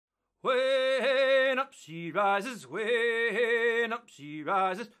Way up she rises, way up she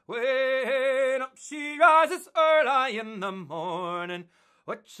rises, way up she rises early in the morning.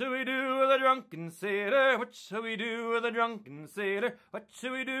 What shall we do with a drunken sailor? What shall we do with a drunken sailor? What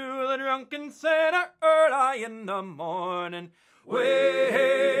shall we do with a drunken sailor early in the morning?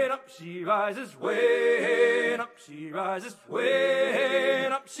 Way up she rises, way up she rises, way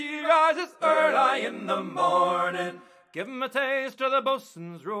up she rises early in the morning. Give him a taste of the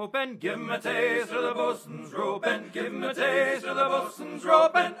boatswain's rope and give him a taste of the boatswain's rope and give him a taste of the boatswain's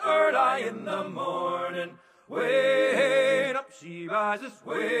rope and early in the morning. Way up she rises,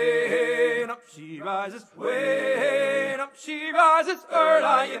 way up she rises, way up she rises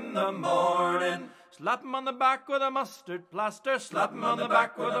early in the morning. Slap him on the back with a mustard plaster, slap him on the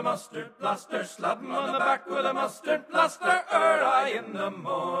back with a mustard plaster, slap him on the back with a mustard plaster early in the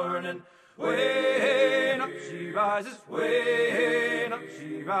morning. Way up she rises, way up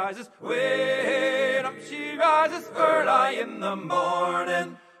she rises, way up she rises early in the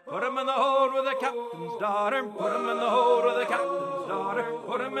morning. Put him in the hold with the captain's daughter, put him in the hold with the captain's daughter,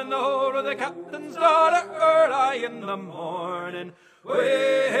 put him in the hold with the captain's daughter early in the morning.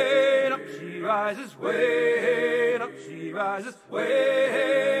 Way up she rises, way up she rises,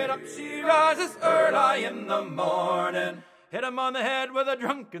 way up she rises early in the morning. Hit him on the head with a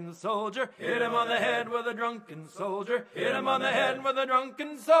drunken soldier, hit him on the head with a drunken soldier, hit him on the head with a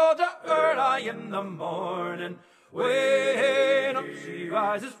drunken soldier early in the morning. Way up she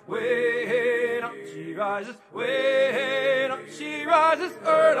rises, way up she rises, way up she rises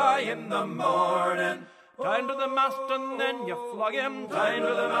early in the morning. Time to the mast and then you flog him, time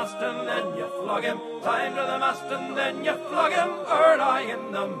to the mast and then you flog him, time to the mast and then you flog him early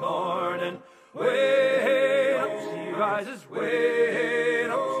in the morning. Way up she rises, way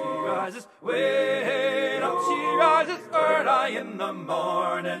up she rises, way up she rises early in the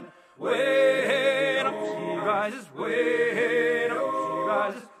morning. Way up she rises, way up she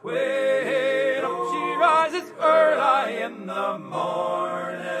rises, way up she rises early in the morning.